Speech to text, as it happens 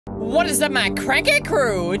What is up, my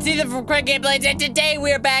CrankyCrew? It's Ethan from CrankGameplays, and today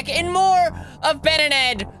we are back in more of Ben and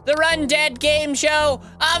Ed, the Run Dead game show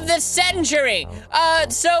of the century.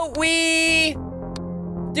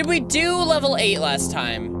 Did we do level 8 last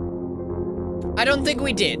time? I don't think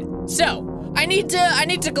we did. So, I need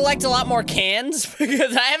to collect a lot more cans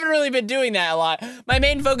because I haven't really been doing that a lot. My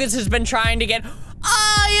main focus has been trying to get, he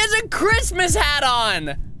has a Christmas hat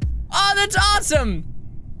on. Oh, that's awesome.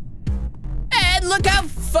 And look how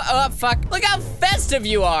look how festive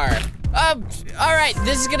you are. All right,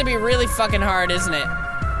 this is gonna be really fucking hard, isn't it?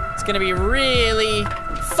 It's gonna be really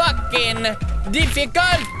fucking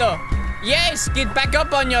difficult. Yes, get back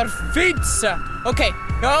up on your feet. Okay.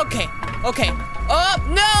 Oh,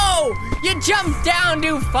 no! You jumped down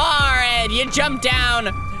too far, Ed. You jumped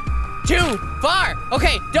down too far.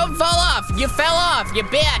 Okay, don't fall off. You fell off, you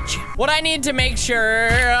bitch. What I need to make sure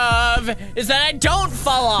of is that I don't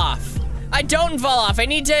fall off. I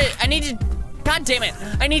need to, god damn it.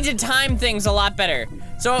 I need to time things a lot better.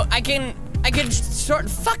 So I can sort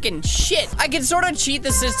of cheat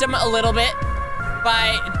the system a little bit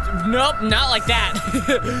by, nope, not like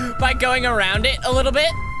that. By going around it a little bit.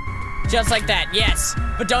 Just like that, yes.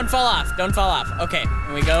 But don't fall off, Okay,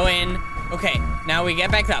 and we go in. Okay, now we get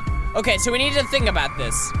back up. Okay, so we need to think about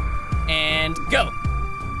this. And go.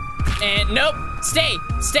 And nope, stay.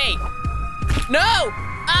 No!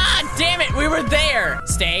 Ah, damn it, we were there.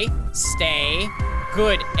 Stay.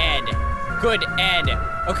 Good, Ed.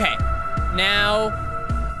 Okay, now,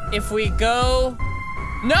 if we go,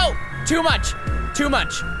 no, too much.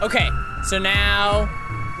 Okay, so now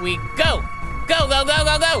we go. Go.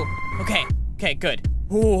 Okay, good.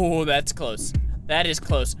 Ooh, that's close. That is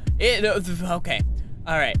close. Okay,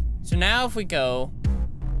 all right. So now if we go,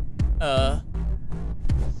 can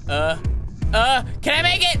I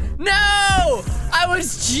make it? No! I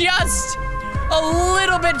was just a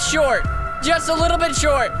little bit short.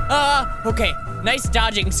 Okay, nice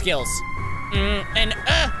dodging skills.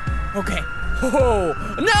 Okay. Oh,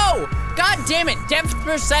 no! God damn it, depth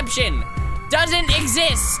perception doesn't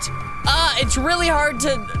exist. It's really hard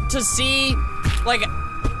to see, like,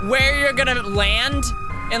 where you're gonna land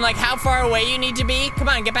and, like, how far away you need to be. Come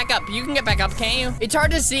on, get back up. You can get back up, can't you? It's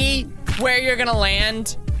hard to see where you're gonna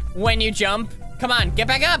land when you jump. Come on, get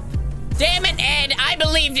back up. Damn it, Ed, I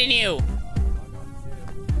believed in you.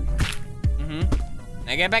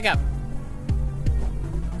 Now get back up.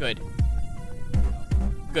 Good.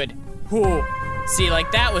 Ooh. See,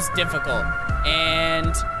 like, that was difficult.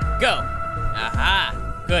 And go. Aha.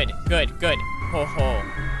 Good.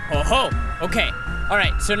 Ho. Okay. All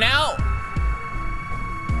right, so now,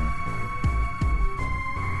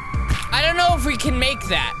 I don't know if we can make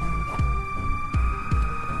that.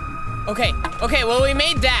 Okay, well, we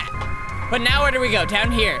made that. But now where do we go? Down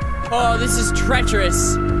here. Oh, this is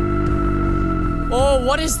treacherous. Oh,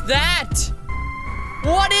 what is that?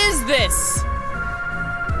 What is this?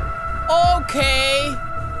 Okay.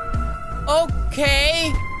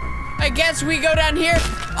 I guess we go down here.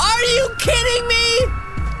 Are you kidding me?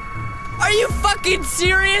 Are you fucking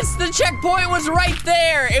serious? The checkpoint was right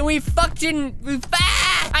there, and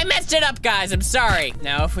I messed it up, guys. I'm sorry.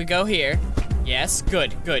 Now, if we go here, yes,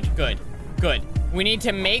 good. We need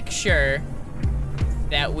to make sure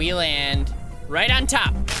that we land right on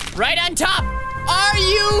top. Are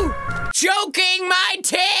you joking my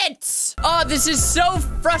tits? Oh, this is so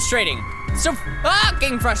frustrating. So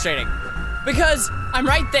fucking frustrating. Because I'm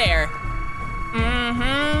right there.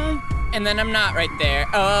 And then I'm not right there.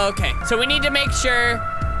 Oh, okay. So we need to make sure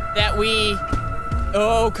that we,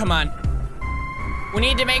 oh, come on. We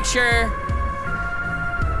need to make sure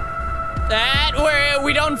that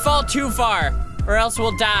we don't fall too far, or else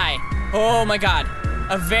we'll die. Oh my God.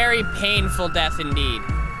 A very painful death indeed.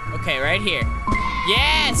 Okay, right here.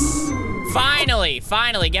 Yes! Finally.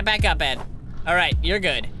 Get back up, Ed. All right, you're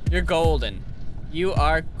good. You're golden. You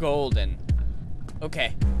are golden.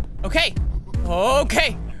 Okay. Oh, okay.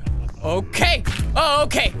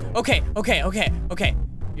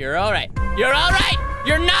 You're all right.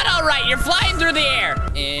 You're not all right. You're flying through the air.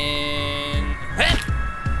 And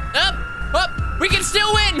up. We can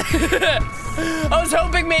still win. I was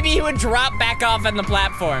hoping maybe he would drop back off on the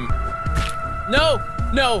platform. No.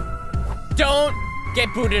 Don't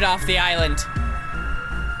get booted off the island.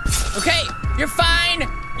 Okay, you're fine.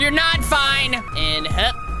 You're not fine. And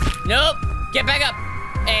nope. Get back up.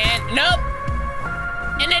 And nope.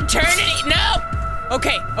 An eternity. Nope.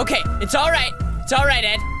 Okay. It's all right.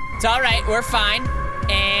 Ed. It's all right. We're fine.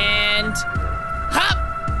 And hop.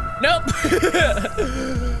 Nope.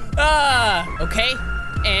 Okay.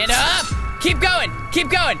 And up. Keep going.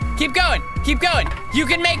 You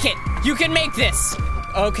can make it. You can make this.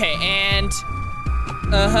 Okay, and...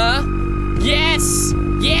 Yes!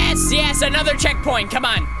 Yes, yes, another checkpoint, come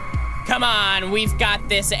on. Come on, we've got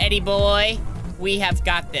this, Eddie boy. We have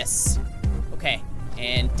got this. Okay,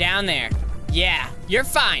 and down there. Yeah, you're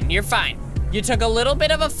fine, you're fine. You took a little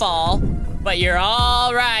bit of a fall, but you're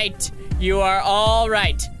all right. You are all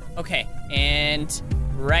right. Okay, and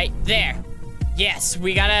right there. Yes,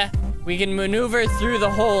 we can maneuver through the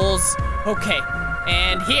holes. Okay,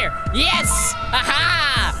 and here. Yes!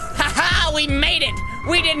 Aha! Haha, we made it!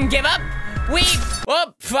 We didn't give up!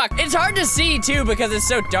 Oh, fuck. It's hard to see, too, because it's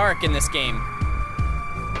so dark in this game.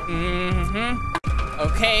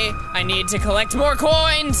 Okay, I need to collect more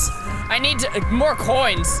coins! I need to, more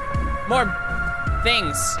coins. More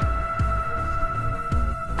things.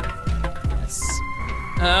 Yes.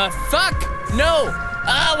 Fuck! No!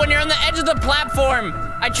 When you're on the edge of the platform,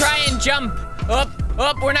 I try and jump.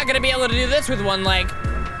 We're not gonna be able to do this with one leg.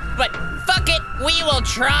 But fuck it, we will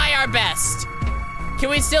try our best. Can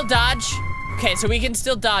we still dodge? Okay, so we can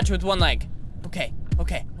still dodge with one leg. Okay,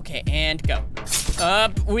 and go.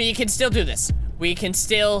 We can still do this. We can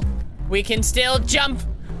still jump.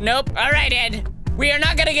 Nope, all right, Ed. We are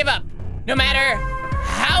not gonna give up. No matter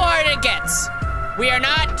how hard it gets. We are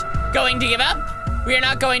not going to give up. We are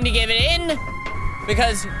not going to give it in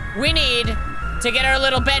because we need to get our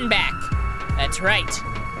little Ben back. That's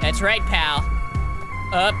right, pal.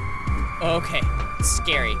 Okay,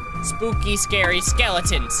 scary. Spooky, scary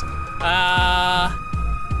skeletons.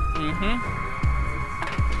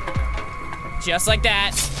 Just like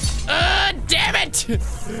that. Damn it!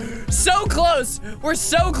 So close! We're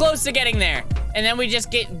so close to getting there. And then we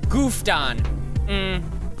just get goofed on.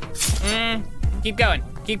 Keep going,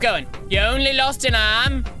 keep going. You only lost an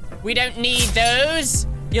arm. We don't need those.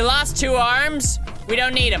 You lost 2 arms. We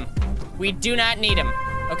don't need them. We do not need them.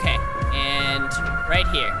 Okay, and right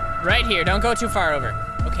here, don't go too far over.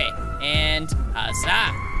 Okay, and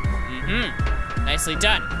huzzah. Nicely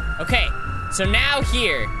done. Okay, so now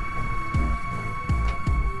here.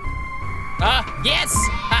 Yes,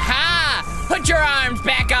 aha! Put your arms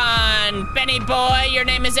back on, Benny boy, your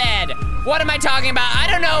name is Ed. What am I talking about? I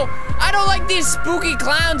don't know. I don't like these spooky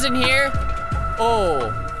clowns in here.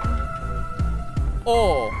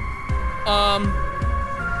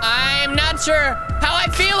 I'm not sure how I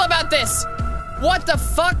feel about this. What the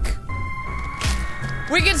fuck?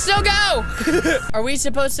 We can still go. Are we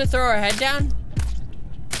supposed to throw our head down?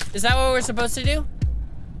 Is that what we're supposed to do?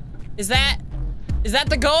 Is that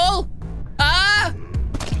the goal?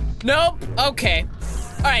 Nope, okay.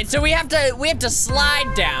 All right, so we have to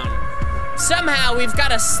slide down. Somehow we've got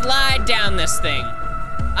to slide down this thing.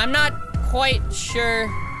 I'm not quite sure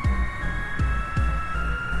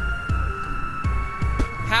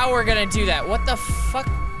how we're gonna do that. What the fuck?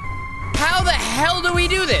 How the hell do we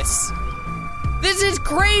do this? This is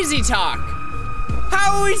crazy talk.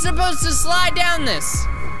 How are we supposed to slide down this?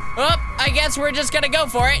 Oh, I guess we're just gonna go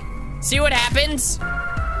for it. See what happens.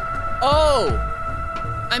 Oh,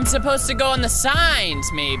 I'm supposed to go on the signs,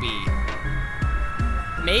 maybe.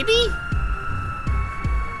 Maybe?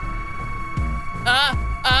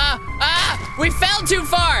 We fell too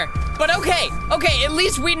far. But okay, at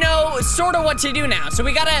least we know sort of what to do now. So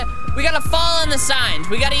we gotta fall on the signs.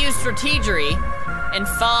 We gotta use strategery and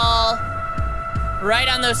fall right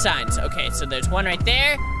on those signs. Okay, so there's one right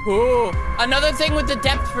there. Ooh, another thing with the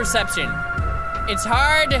depth perception. It's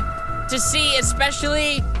hard to see,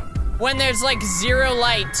 especially when there's like 0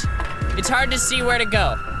 light. It's hard to see where to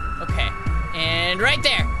go. Okay, and right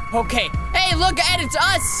there. Okay, hey, look, Ed, it's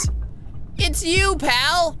us. It's you,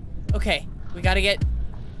 pal. Okay, we gotta get,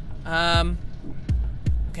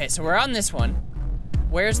 okay, so we're on this one.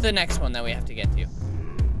 Where's the next one that we have to get to?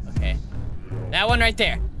 Okay, that one right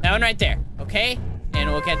there. That one right there, okay? And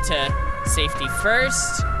we'll get to safety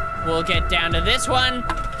first. We'll get down to this one.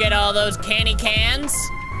 Get all those candy cans.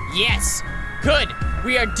 Yes, good.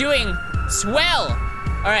 We are doing swell.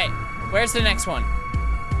 All right, where's the next one?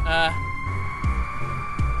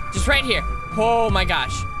 Just right here. Oh my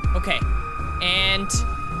gosh, okay. And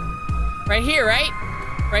right here, right?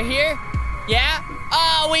 Right here? Yeah?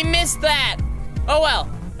 Oh, we missed that. Oh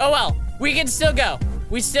well, we can still go.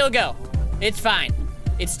 We still go. It's fine.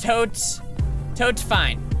 It's totes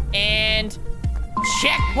fine. And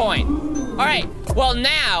checkpoint. All right, well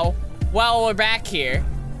now, while we're back here,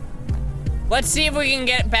 let's see if we can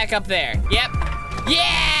get back up there. Yep,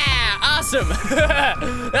 yeah, awesome.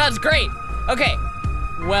 That was great. Okay,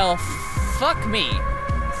 well, fuck me.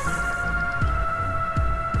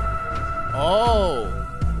 Oh,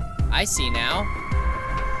 I see now.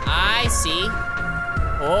 I see.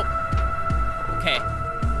 Oh, okay,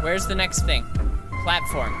 where's the next thing?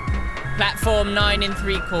 Platform. Platform 9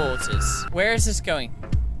 3/4. Where is this going?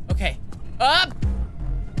 Okay. Up!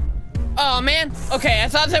 Oh, man. Okay, I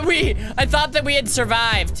thought that we had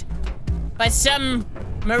survived. By some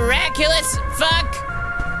miraculous fuck.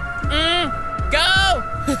 Go!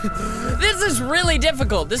 This is really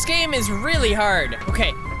difficult. This game is really hard.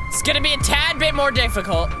 Okay, it's gonna be a tad bit more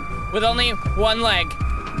difficult with only one leg.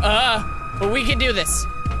 But we can do this.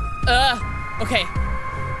 Okay.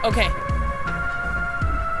 Okay.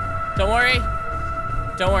 Don't worry.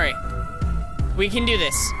 Don't worry. We can do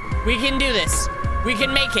this. We can do this. We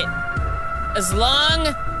can make it. As long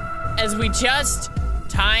as we just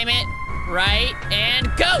time it right and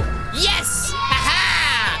go. Yes!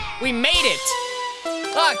 Ha-ha! We made it.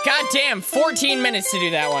 Oh, goddamn, 14 minutes to do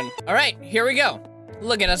that one. All right, here we go.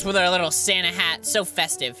 Look at us with our little Santa hat. So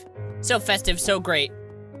festive. So festive, so great.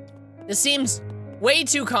 This seems way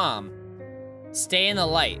too calm. Stay in the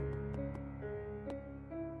light.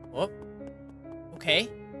 Oh, okay.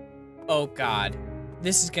 Oh, God.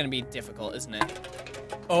 This is gonna be difficult, isn't it?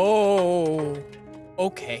 Oh,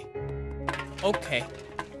 okay. Okay.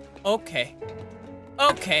 Okay.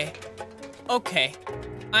 Okay. Okay.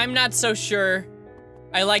 I'm not so sure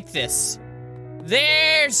I like this.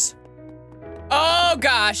 There's... Oh,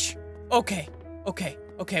 gosh. Okay. Okay.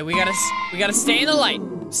 Okay, we gotta stay in the light.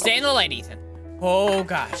 Stay in the light, Ethan. Oh,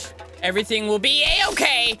 gosh. Everything will be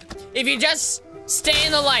a-okay if you just stay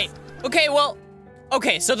in the light. Okay, well...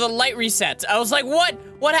 Okay, so the light resets. I was like,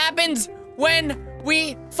 what happens when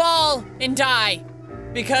we fall and die?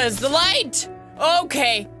 Because the light,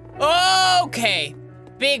 okay, okay.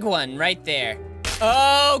 Big one right there.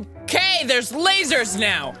 Okay, there's lasers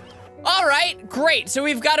now. All right, great. So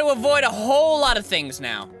we've got to avoid a whole lot of things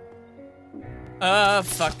now.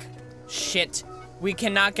 Fuck, shit. We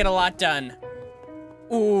cannot get a lot done.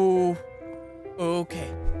 Ooh, okay,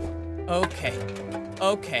 okay,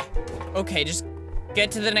 okay, okay, just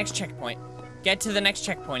get to the next checkpoint. Get to the next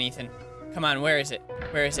checkpoint, Ethan. Come on, where is it?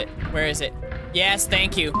 Where is it? Where is it? Yes,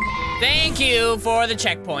 thank you. Thank you for the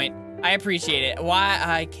checkpoint. I appreciate it. Why?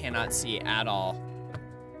 I cannot see at all.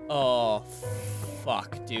 Oh,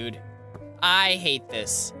 fuck, dude. I hate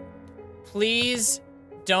this. Please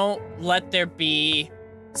don't let there be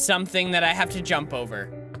something that I have to jump over,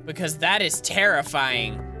 because that is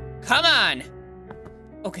terrifying. Come on.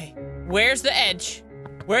 Okay, where's the edge?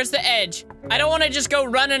 Where's the edge? I don't want to just go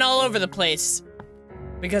running all over the place,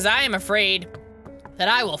 because I am afraid that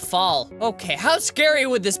I will fall. Okay, how scary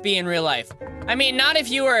would this be in real life? I mean, not if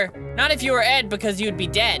you were Ed, because you'd be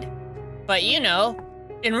dead. But you know,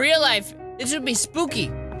 in real life, this would be spooky.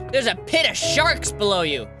 There's a pit of sharks below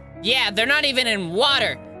you. Yeah, they're not even in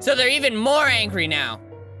water, so they're even more angry now.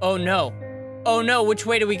 Oh no. Oh no, which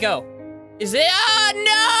way do we go? Is it? Oh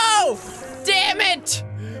no! Damn it!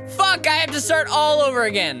 Fuck, I have to start all over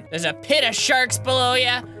again. There's a pit of sharks below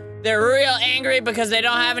you. They're real angry because they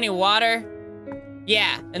don't have any water.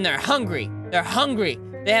 Yeah, and they're hungry. They're hungry.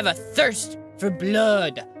 They have a thirst for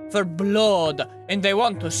blood, and they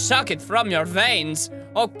want to suck it from your veins.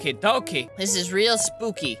 Okie dokie. This is real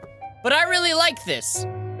spooky, but I really like this.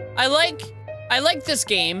 I like this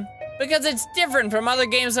game because it's different from other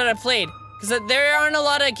games that I've played. Because there aren't a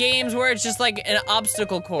lot of games where it's just like an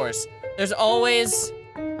obstacle course. There's always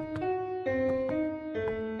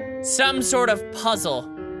some sort of puzzle.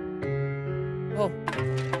 Oh.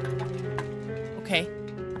 Okay.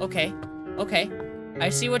 Okay. Okay. I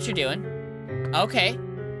see what you're doing. Okay.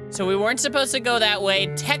 So we weren't supposed to go that way,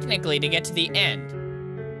 technically, to get to the end.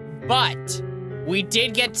 But we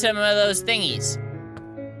did get some of those thingies.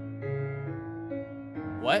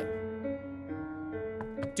 What?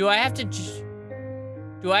 Do I have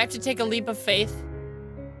to take a leap of faith?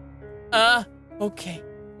 Okay.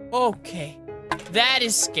 Okay. That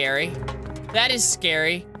is scary. That is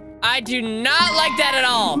scary. I do not like that at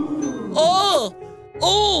all. Oh!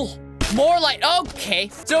 Oh! More light. Okay.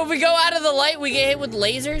 So if we go out of the light, we get hit with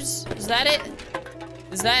lasers? Is that it?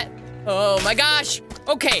 Is that? Oh my gosh.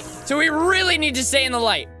 Okay. So we really need to stay in the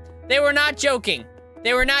light. They were not joking.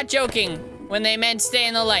 They were not joking when they meant stay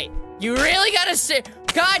in the light. You really gotta stay.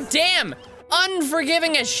 God damn.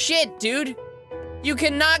 Unforgiving as shit, dude. You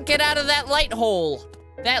cannot get out of that light hole.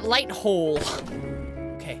 That light hole.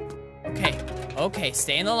 Okay. Okay. Okay.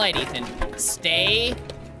 Stay in the light, Ethan. Stay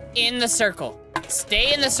in the circle.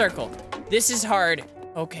 Stay in the circle. This is hard.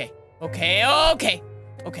 Okay. Okay. Okay.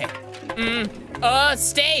 Okay.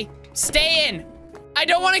 Stay in. I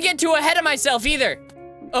don't want to get too ahead of myself either.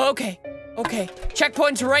 Okay. Okay.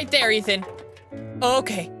 Checkpoint's right there, Ethan.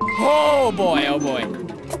 Okay. Oh boy. Oh boy.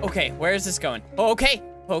 Okay. Where is this going? Okay.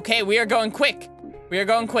 Okay. We are going quick. We are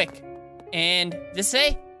going quick. And this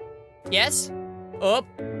way? Yes? Up.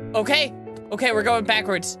 Okay. Okay, we're going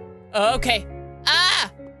backwards. Okay.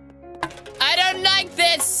 Ah! I don't like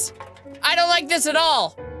this. I don't like this at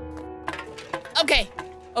all. Okay.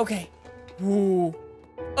 Okay. Ooh.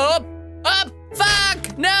 Up. Up.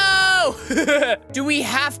 Fuck! No! Do we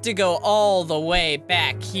have to go all the way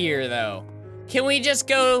back here, though? Can we just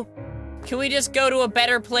go to a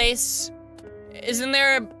better place? Isn't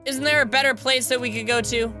there a better place that we could go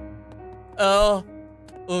to? Oh.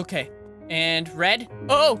 Okay. And red?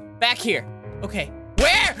 Oh, back here. Okay.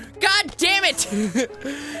 Where? God damn it!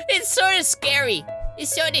 It's sort of scary.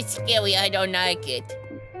 It's sort of scary. I don't like it.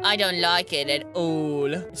 I don't like it at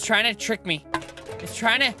all. It's trying to trick me. It's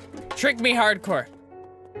trying to trick me hardcore.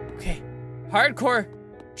 Okay. Hardcore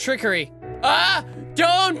trickery. Ah!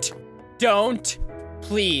 Don't.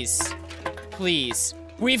 Please. Please.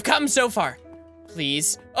 We've come so far.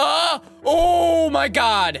 Please. Oh my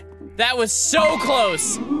God. That was so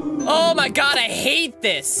close. Oh my God, I hate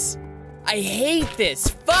this. I hate this.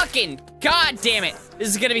 Fucking God damn it. This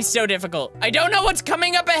is gonna be so difficult. I don't know what's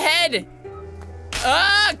coming up ahead.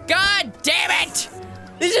 God damn it.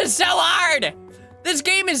 This is so hard. This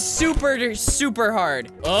game is super, super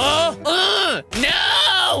hard. No!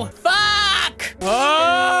 Fuck!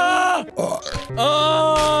 No!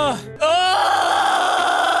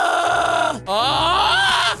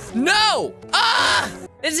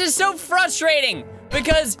 This is so frustrating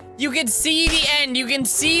because you can see the end. You can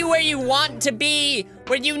see where you want to be,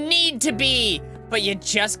 where you need to be, but you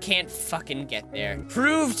just can't fucking get there.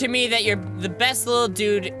 Prove to me that you're the best little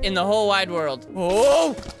dude in the whole wide world.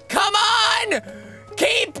 Oh, come on!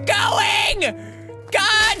 Keep going!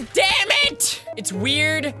 God damn it! It's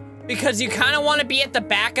weird because you kind of want to be at the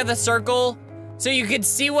back of the circle so you can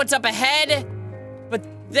see what's up ahead, but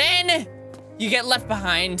then you get left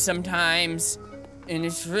behind sometimes, and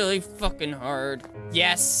it's really fucking hard.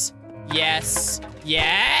 Yes, yes,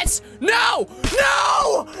 yes! No!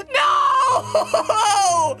 No!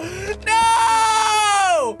 No!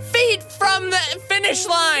 No! Feet from the finish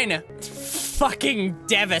line! Fucking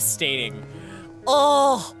devastating.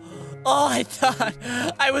 Oh, I thought,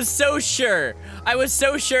 I was so sure. I was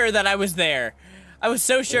so sure that I was there. I was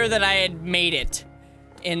so sure that I had made it.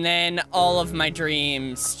 And then all of my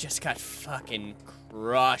dreams just got fucking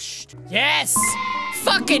crushed. Yes!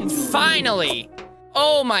 Fucking finally!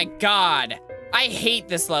 Oh my God. I hate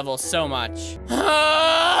this level so much.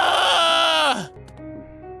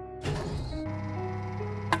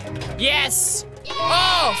 Yes!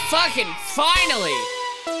 Oh, fucking finally!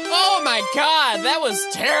 Oh my God, that was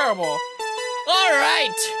terrible. All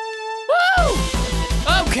right. Woo!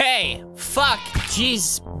 Okay, fuck,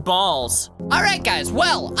 jeez, balls. All right, guys,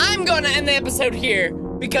 well, I'm going to end the episode here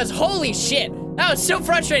because holy shit, that was so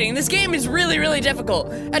frustrating. This game is really, really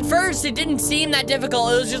difficult. At first, it didn't seem that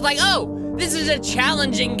difficult. It was just like, oh, this is a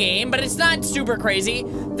challenging game, but it's not super crazy.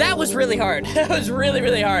 That was really hard. That was really,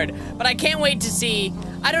 really hard. But I can't wait to see,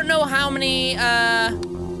 I don't know how many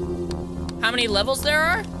levels there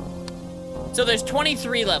are? So there's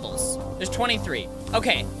 23 levels. There's 23.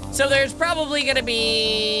 Okay, so there's probably gonna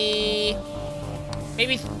be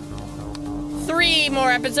maybe 3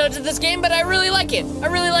 more episodes of this game, but I really like it. I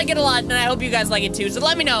really like it a lot, and I hope you guys like it too. So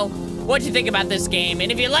let me know what you think about this game.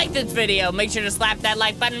 And if you like this video, make sure to slap that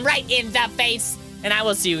like button right in the face. And I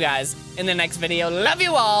will see you guys in the next video. Love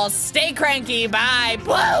you all. Stay cranky. Bye.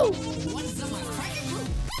 Woo!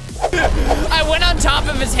 I went on top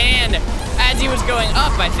of his hand as he was going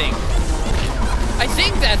up, I think. I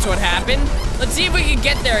think that's what happened. Let's see if we can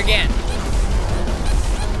get there again.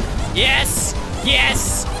 Yes,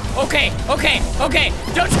 yes. Okay, okay, okay.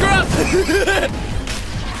 Don't screw up.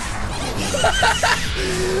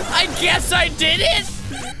 I guess I did it.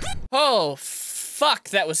 Oh, fuck,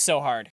 that was so hard.